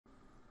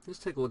Let's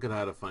take a look at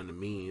how to find the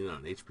mean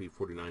on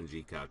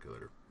HP49G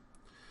calculator.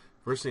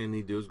 First thing I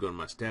need to do is go to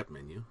my stat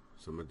menu.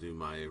 So I'm going to do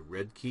my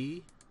red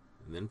key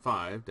and then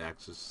 5 to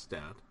access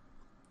stat.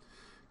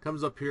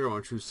 Comes up here, I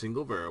want to choose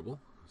single variable,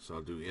 so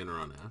I'll do enter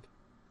on that.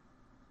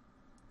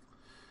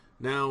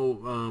 Now,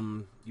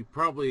 you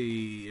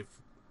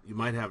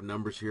might have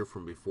numbers here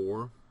from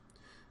before.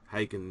 How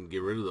you can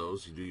get rid of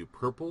those, you do your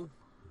purple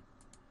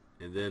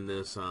and then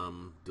this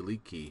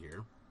delete key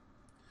here.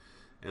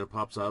 And it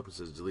pops up, it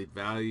says delete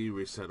value,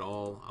 reset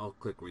all. I'll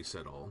click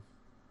reset all.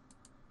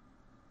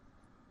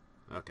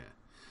 Okay.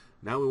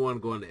 Now we want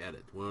to go into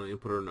edit. We want to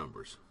input our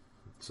numbers.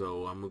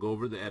 So I'm going to go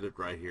over the edit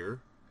right here.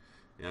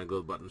 And I'll go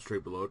to the button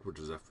straight below it, which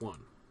is F1.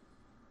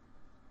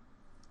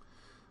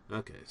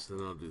 Okay, so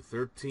then I'll do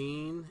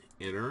 13,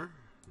 enter,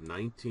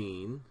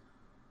 19.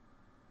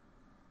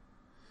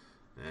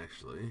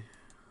 Actually,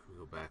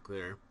 go back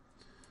there.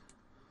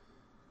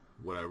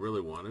 What I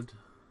really wanted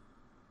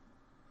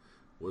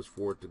was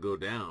for it to go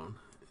down,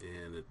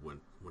 and it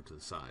went to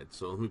the side.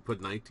 So let me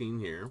put 19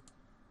 here.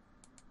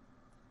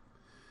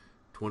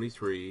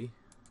 23.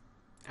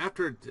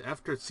 After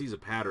it sees a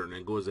pattern,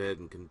 it goes ahead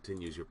and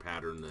continues your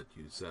pattern that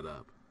you set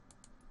up.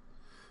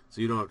 So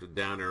you don't have to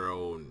down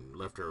arrow and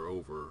left arrow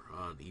over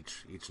on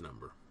each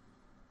number.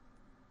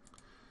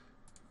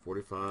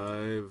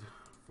 45,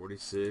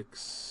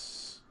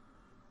 46,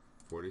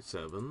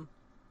 47,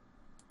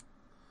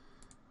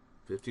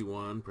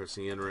 51,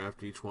 pressing enter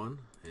after each one,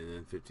 and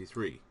then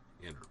 53,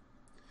 enter.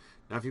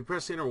 Now if you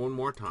press enter one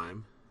more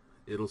time,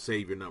 it'll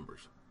save your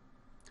numbers.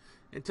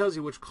 It tells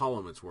you which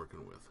column it's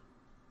working with.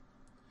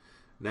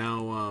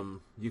 Now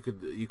you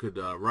could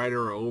right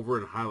arrow over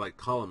and highlight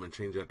column and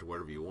change that to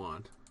whatever you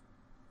want.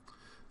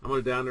 I'm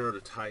going to down arrow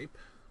to type,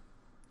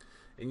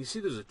 and you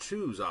see there's a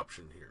choose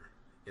option here.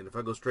 And if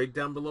I go straight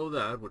down below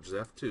that, which is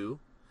F2,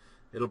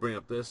 it'll bring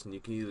up this, and you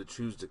can either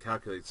choose to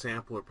calculate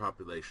sample or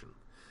population.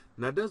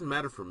 Now it doesn't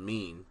matter for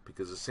mean,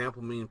 because the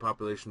sample mean and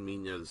population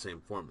mean are the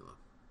same formula.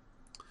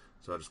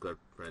 So I'll just go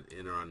ahead and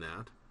enter on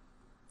that.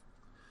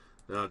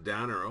 Then I'll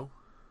down arrow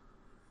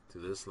to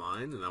this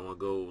line, and I want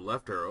to go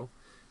left arrow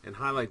and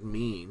highlight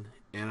mean,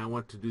 and I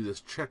want to do this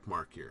check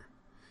mark here.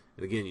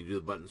 And again, you do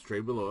the button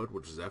straight below it,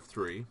 which is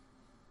F3.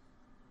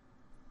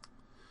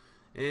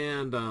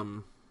 And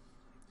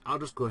I'll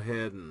just go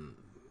ahead, and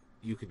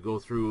you could go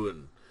through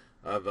and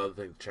I have other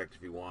things checked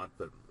if you want,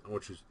 but I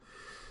want you to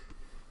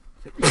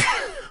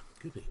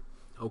excuse me.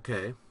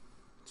 Okay,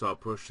 so I'll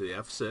push the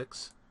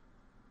F6.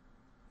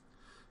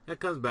 That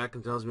comes back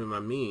and tells me my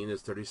mean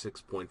is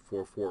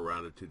 36.44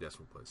 rounded 2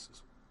 decimal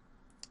places.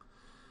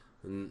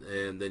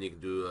 And then you can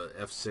do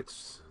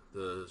F6,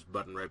 the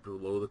button right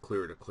below the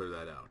clear, to clear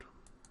that out.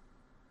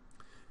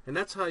 And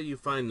that's how you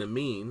find the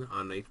mean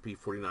on the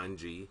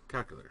HP49G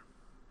calculator.